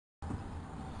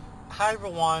Hi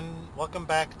everyone, welcome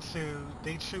back to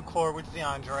The True Core with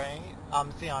Zeandre.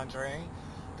 I'm Zeandre,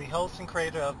 the host and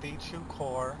creator of The True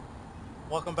Core.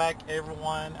 Welcome back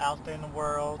everyone out there in the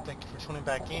world. Thank you for tuning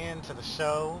back in to the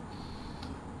show.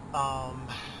 Um,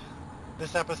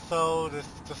 this episode is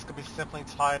just going to be simply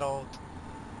titled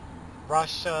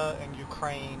Russia and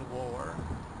Ukraine War.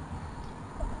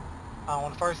 I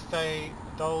want to first say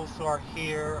those who are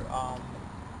here, I'm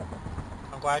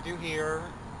glad you're here.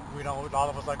 We know a lot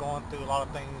of us are going through a lot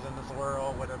of things in this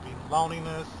world, whether it be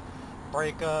loneliness,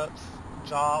 breakups,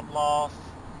 job loss,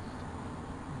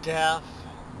 death,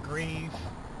 grief,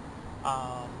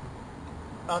 um,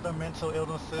 other mental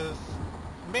illnesses,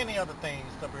 many other things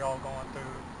that we're all going through,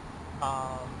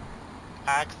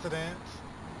 accidents.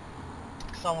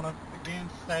 So I want to again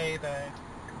say that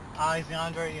I,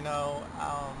 Zeandre,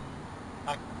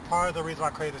 part of the reason why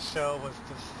I created the show was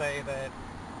to say that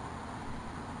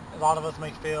a lot of us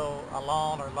may feel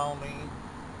alone or lonely,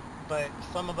 but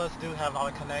some of us do have a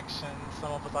lot of connections.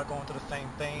 Some of us are going through the same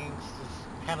things,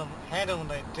 just handling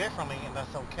it differently, and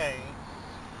that's okay.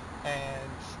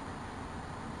 And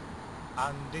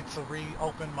I need to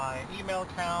reopen my email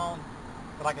account.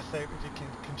 But like I said, if you can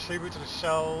contribute to the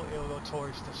show, it will go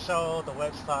towards the show, the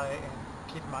website, and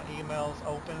keep my emails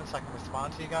open so I can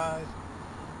respond to you guys.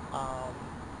 Um,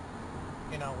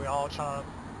 we're all trying to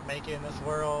make it in this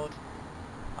world.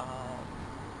 Um,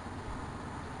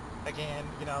 Again,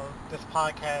 this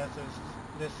podcast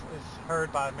is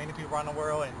heard by many people around the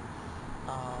world, and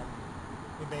um,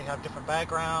 we may have different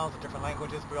backgrounds or different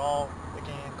languages. We all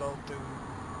again go through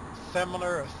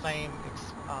similar or same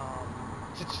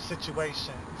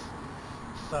situations.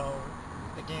 So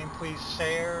again, please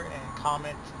share and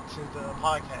comment to the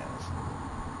podcast.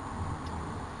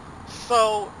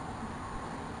 So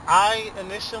I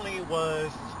initially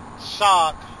was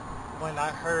shocked when I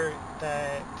heard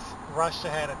that Russia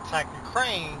had attacked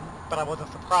Ukraine, but I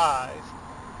wasn't surprised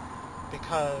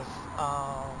because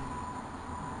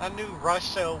I knew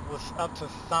Russia was up to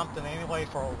something anyway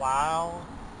for a while.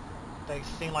 They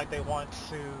seem like they want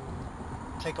to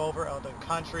take over other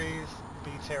countries,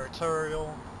 be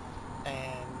territorial,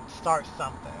 and start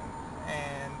something.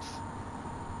 And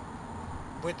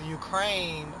with the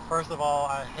Ukraine, first of all,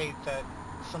 I hate that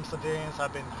some civilians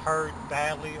have been hurt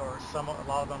badly, or some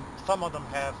of them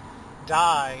have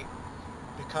died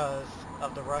because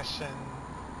of the Russian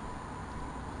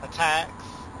attacks,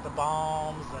 the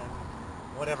bombs, and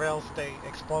whatever else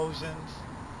explosions.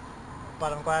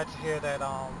 But I'm glad to hear that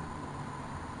a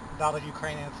lot of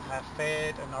Ukrainians have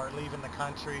fled and are leaving the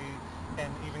country,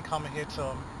 and even coming here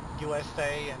to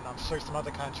USA, and I'm sure some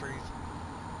other countries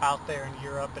out there in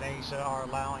Europe and Asia are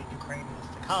allowing Ukrainians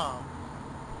to come.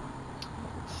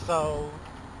 So,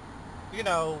 you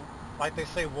know, like they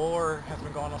say, war has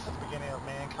been going on since the beginning of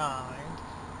mankind,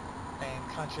 and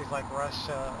countries like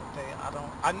Russia,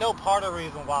 I know part of the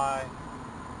reason why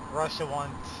Russia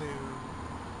wanted to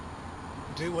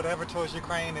do whatever towards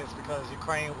Ukraine is because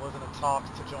Ukraine was in the talks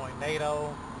to join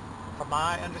NATO. From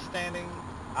my understanding,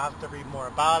 I have to read more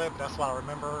about it, but that's what I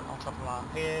remember on top of my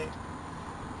head.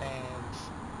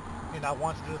 And I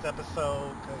want to do this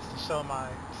episode because to show my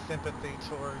sympathy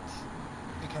towards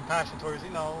and compassion towards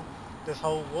this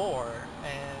whole war.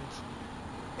 And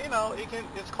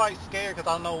it's quite scary because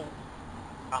I don't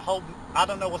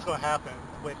know what's going to happen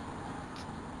with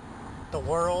the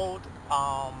world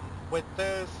with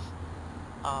this.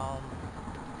 Um,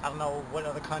 I don't know what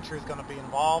other country is going to be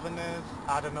involved in this.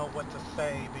 I don't know what to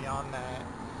say beyond that.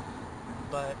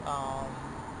 But I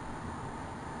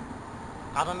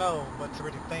don't know what to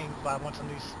really think. But I want to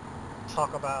at least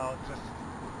talk about, just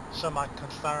show my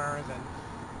concerns. And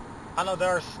I know there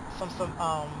are some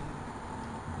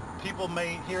people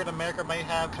here in America may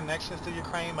have connections to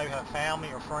Ukraine, maybe have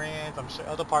family or friends. I'm sure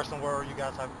other parts of the world you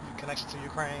guys have connections to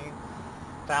Ukraine,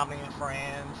 family and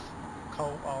friends,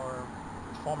 or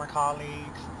former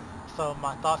colleagues. So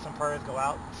my thoughts and prayers go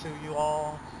out to you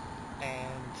all.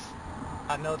 And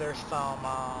I know there's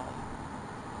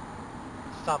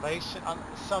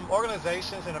some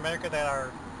organizations in America that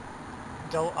are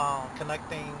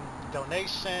connecting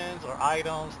donations or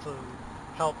items to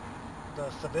help the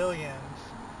civilians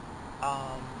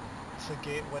um, to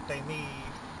get what they need.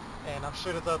 And I'm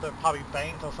sure there's other probably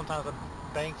banks, or sometimes the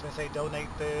banks may say donate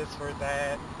this for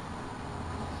that.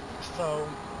 So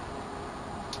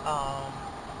um,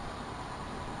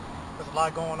 there's a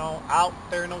lot going on out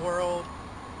there in the world.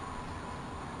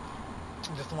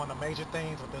 Just one of the major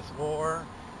things with this war.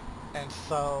 And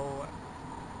so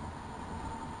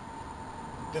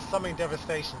there's so many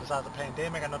devastations besides the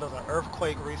pandemic. I know there was an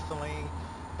earthquake recently.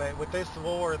 But with this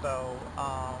war, though,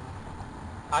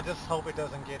 I just hope it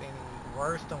doesn't get any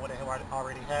worse than what it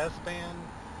already has been.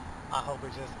 I hope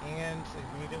it just ends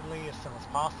immediately as soon as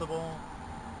possible.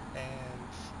 And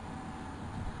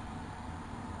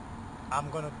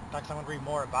like I'm gonna read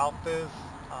more about this.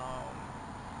 Um,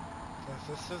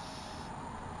 'Cause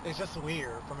it's just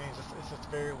weird for me. It's just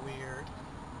very weird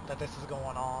that this is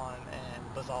going on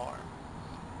and bizarre.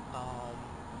 Um,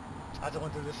 I just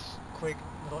went through this quick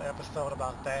little episode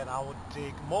about that, and I will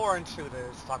dig more into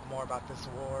this, talk more about this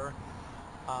war.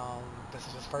 This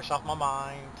is just fresh off my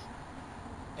mind,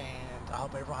 and I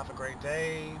hope everyone have a great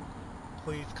day.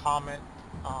 Please comment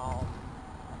um,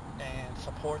 and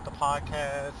support the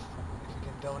podcast. If you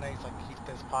can donate, so I can keep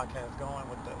this podcast going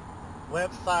with the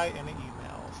website and the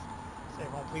emails. So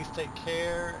everyone, please take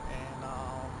care, and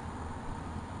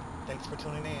thanks for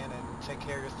tuning in, and take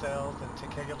care of yourselves and take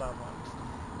care of your loved ones.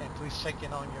 And please check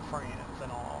in on your friends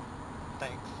and all.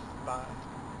 Thanks. Bye.